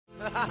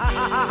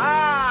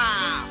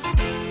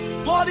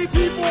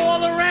people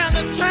all around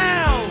the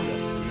town.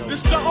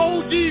 It's the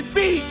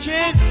ODB,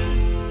 kid.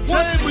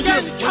 Once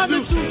again,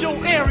 coming through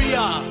your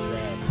area.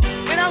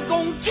 And I'm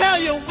gonna tell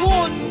you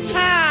one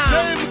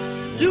time,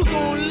 you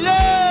gonna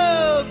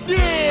love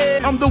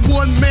this. I'm the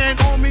one-man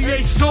army,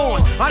 ain't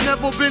on. I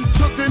never been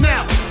taken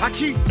out. I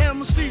keep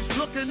MCs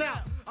looking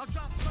out.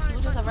 He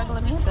was just a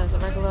regular man to us, a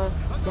regular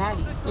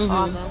daddy,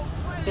 father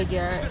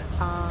figure.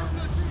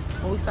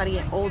 When we started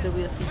getting older,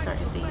 we'll see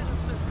certain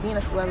things. Being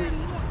a celebrity,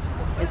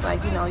 it's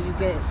like, you know, you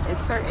get, it's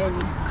certain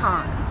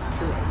cons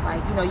to it.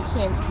 Like, you know, you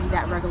can't be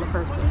that regular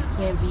person. You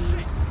can't be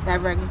that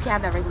regular, you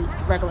can't have that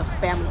regular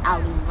family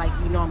outing like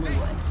you normally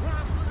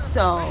would.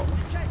 So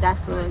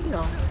that's the, you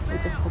know, the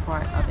difficult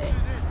part of it.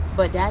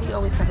 But Daddy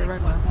always kept it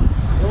regular.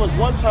 There was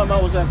one time I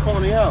was at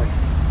Coney Island,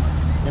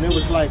 and it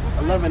was like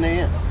 11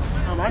 a.m.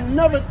 I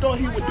never thought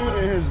he would do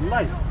it in his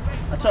life.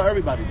 I tell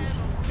everybody this.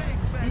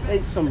 He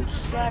ate some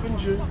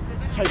scavenger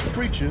type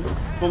creature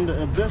from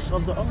the abyss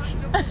of the ocean.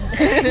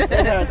 It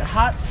had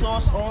hot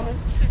sauce on it.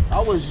 I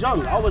was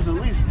young. I was at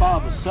least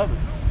 5 or 7.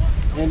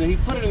 And then he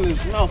put it in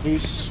his mouth and he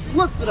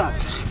slipped it out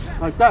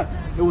like that.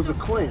 It was a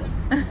clam.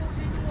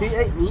 He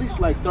ate at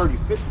least like 30,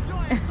 50.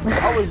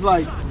 I was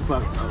like,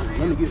 oh,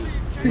 let me get it.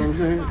 You know what I'm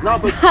saying? No,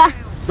 but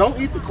don't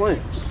eat the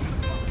clams.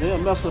 They'll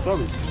mess up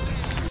everything.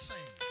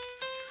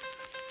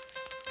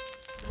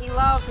 He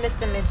loved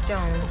Mr. and Miss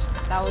Jones.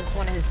 That was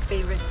one of his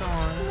favorite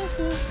songs.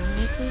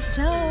 Mrs.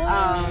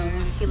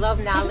 Jones. He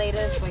loved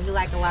Now-Laters, but he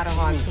liked a lot of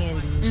hard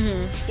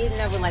candies. He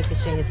never liked to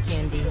share his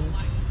candy.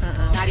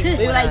 Not even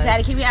We were like,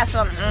 Daddy, can we have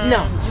some?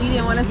 No. He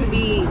didn't want us to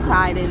be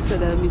tied into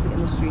the music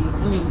industry.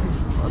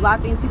 A lot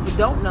of things people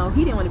don't know,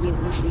 he didn't want to be in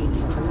the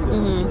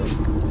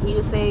industry. He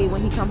would say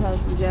when he come home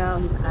from jail,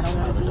 he's like, I don't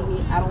want to be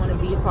here. I don't want to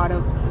be a part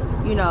of,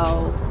 you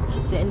know,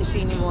 the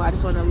industry anymore. I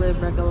just want to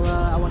live regular.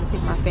 I want to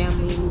take my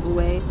family and move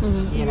away.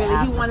 He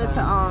wanted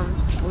to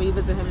when we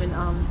visit him in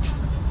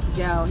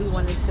jail, he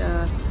wanted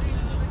to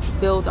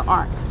build the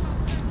ark,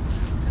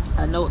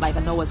 a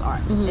Noah's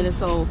Ark. And it's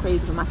so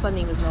crazy because my son's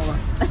name is Noah.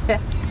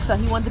 So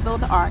he wanted to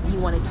build the ark, and he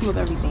wanted 2 of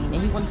everything, and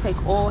he wanted to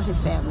take all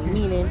his family,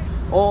 meaning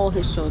all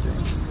his children.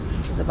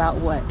 It's about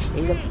what,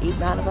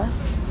 9 of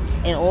us,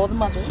 and all the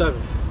mothers.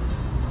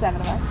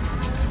 7 of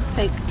us.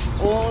 Take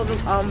all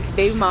the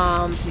baby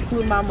moms,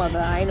 including my mother.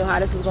 I didn't know how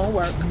this was gonna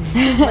work.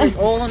 But it's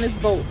all on this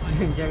boat,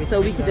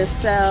 so we could just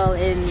sell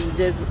and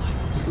just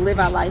live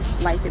our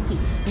life in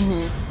peace.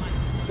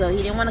 So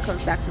he didn't want to come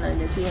back to none of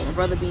this. He didn't want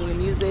my brother being in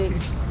music.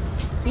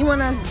 He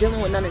wanted us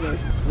dealing with none of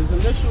this. His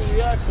initial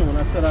reaction when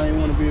I said I didn't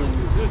want to be a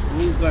musician,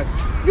 he was like,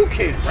 "You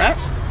can't rap."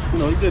 You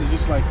know, he did it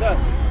just like that.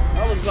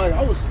 I was like,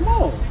 I was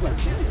small. It's like,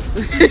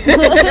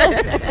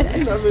 damn.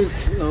 He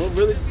never,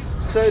 really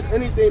said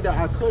anything that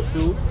I could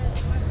do.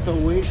 So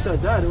when he said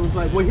that, it was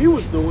like, what he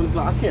was doing is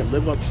like, I can't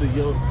live up to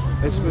your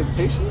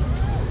expectation.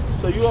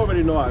 So you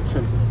already know I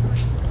attempted.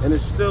 And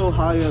it's still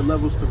higher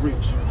levels to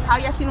reach. How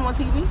y'all seen him on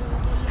TV?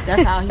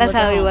 That's how he That's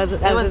was. how he was.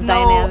 That there was was his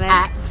no dynamic.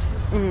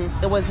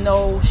 act. There was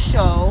no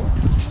show.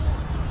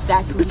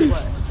 That's who he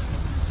was.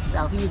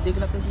 So he was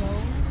digging up his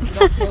nose.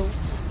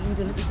 You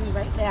doing it to me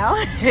right now.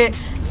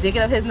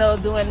 Digging up his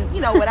nose, doing,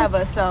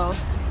 whatever. So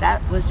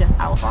that was just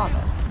our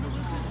father.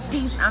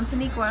 Peace. I'm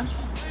Taniqua.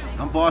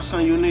 I'm Boss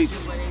Son Unique.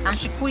 I'm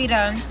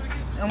Shaquita.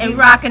 And we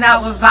rocking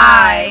out with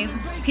Vibe.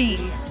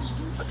 Peace.